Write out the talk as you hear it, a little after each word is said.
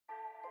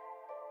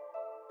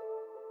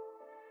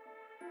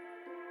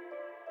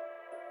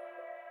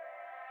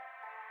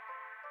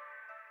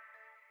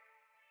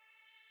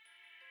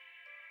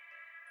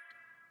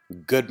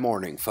Good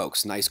morning,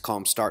 folks. Nice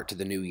calm start to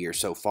the new year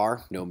so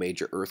far. No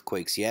major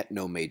earthquakes yet,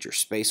 no major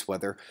space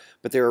weather,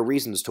 but there are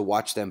reasons to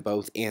watch them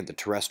both and the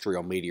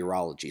terrestrial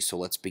meteorology. So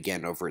let's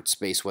begin over at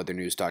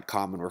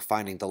spaceweathernews.com, and we're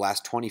finding the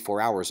last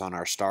 24 hours on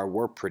our star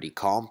were pretty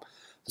calm.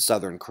 The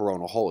southern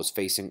coronal hole is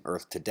facing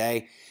Earth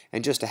today,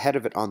 and just ahead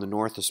of it on the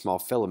north, a small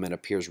filament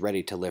appears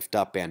ready to lift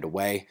up and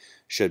away.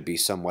 Should be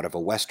somewhat of a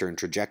western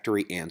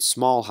trajectory and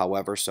small,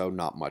 however, so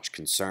not much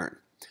concern.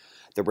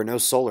 There were no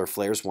solar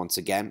flares once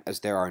again,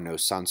 as there are no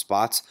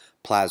sunspots.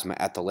 Plasma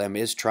at the limb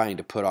is trying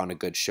to put on a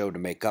good show to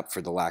make up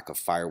for the lack of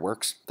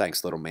fireworks.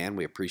 Thanks, little man,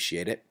 we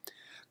appreciate it.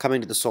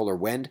 Coming to the solar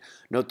wind,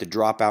 note the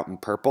dropout in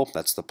purple,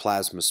 that's the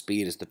plasma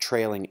speed as the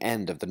trailing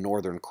end of the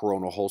northern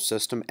coronal hole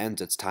system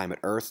ends its time at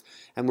Earth,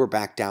 and we're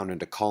back down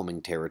into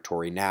calming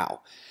territory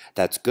now.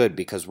 That's good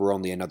because we're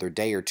only another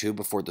day or two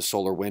before the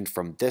solar wind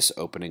from this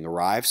opening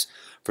arrives.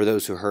 For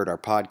those who heard our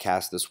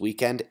podcast this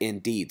weekend,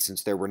 indeed,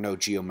 since there were no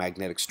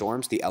geomagnetic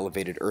storms, the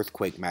elevated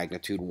earthquake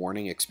magnitude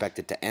warning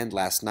expected to end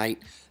last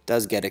night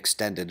does get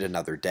extended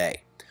another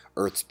day.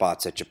 Earth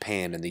spots at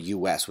Japan and the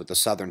U.S., with the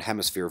southern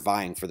hemisphere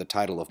vying for the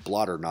title of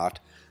blotter knot.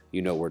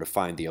 You know where to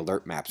find the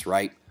alert maps,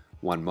 right?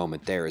 One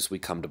moment there as we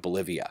come to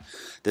Bolivia.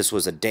 This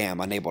was a dam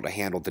unable to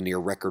handle the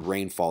near-record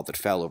rainfall that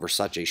fell over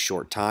such a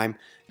short time.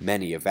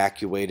 Many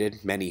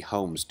evacuated, many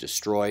homes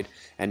destroyed,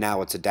 and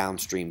now it's a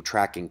downstream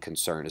tracking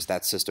concern as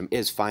that system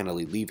is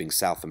finally leaving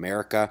South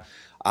America.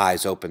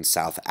 Eyes open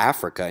South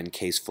Africa in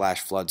case flash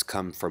floods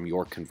come from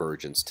your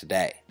convergence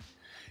today.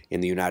 In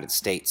the United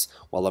States,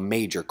 while a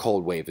major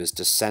cold wave is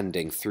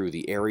descending through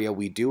the area,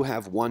 we do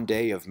have one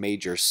day of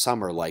major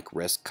summer-like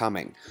risk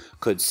coming.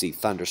 Could see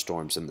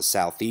thunderstorms in the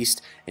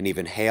southeast, and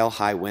even hail,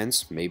 high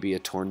winds, maybe a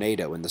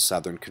tornado in the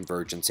southern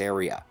convergence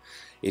area.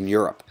 In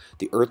Europe,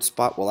 the Earth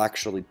spot will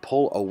actually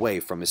pull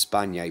away from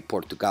España y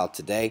Portugal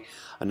today.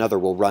 Another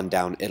will run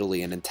down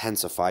Italy and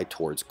intensify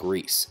towards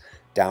Greece.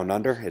 Down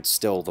under, it's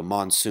still the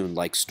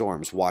monsoon-like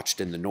storms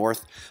watched in the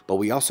north, but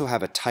we also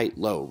have a tight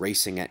low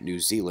racing at New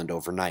Zealand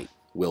overnight.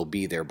 Will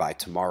be there by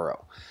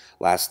tomorrow.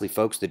 Lastly,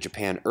 folks, the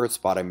Japan Earth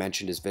spot I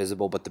mentioned is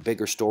visible, but the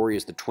bigger story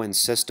is the twin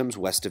systems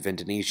west of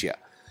Indonesia,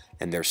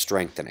 and they're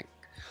strengthening.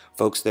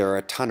 Folks, there are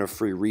a ton of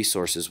free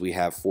resources we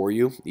have for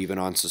you, even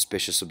on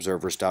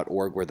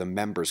suspiciousobservers.org, where the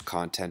members'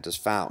 content is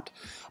found.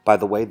 By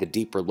the way, the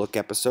Deeper Look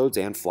episodes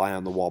and Fly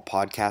on the Wall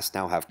podcast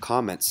now have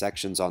comment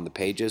sections on the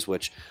pages,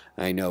 which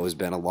I know has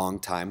been a long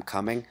time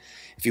coming.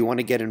 If you want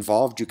to get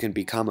involved, you can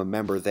become a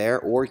member there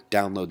or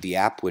download the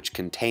app, which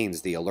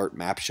contains the alert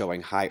map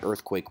showing high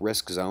earthquake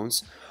risk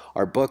zones.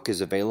 Our book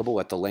is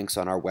available at the links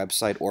on our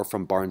website or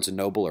from Barnes &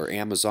 Noble or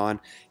Amazon,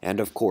 and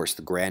of course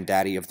the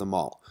granddaddy of them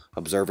all,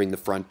 Observing the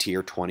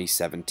Frontier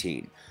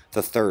 2017.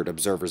 The third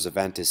Observers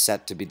event is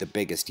set to be the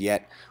biggest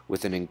yet,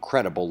 with an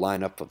incredible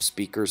lineup of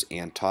speakers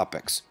and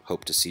topics.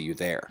 Hope to see you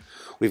there.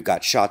 We've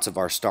got shots of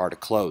our star to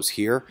close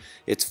here.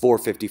 It's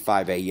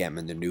 4:55 a.m.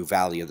 in the new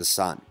Valley of the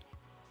Sun.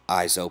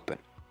 Eyes open,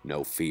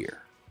 no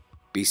fear.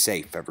 Be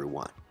safe,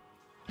 everyone.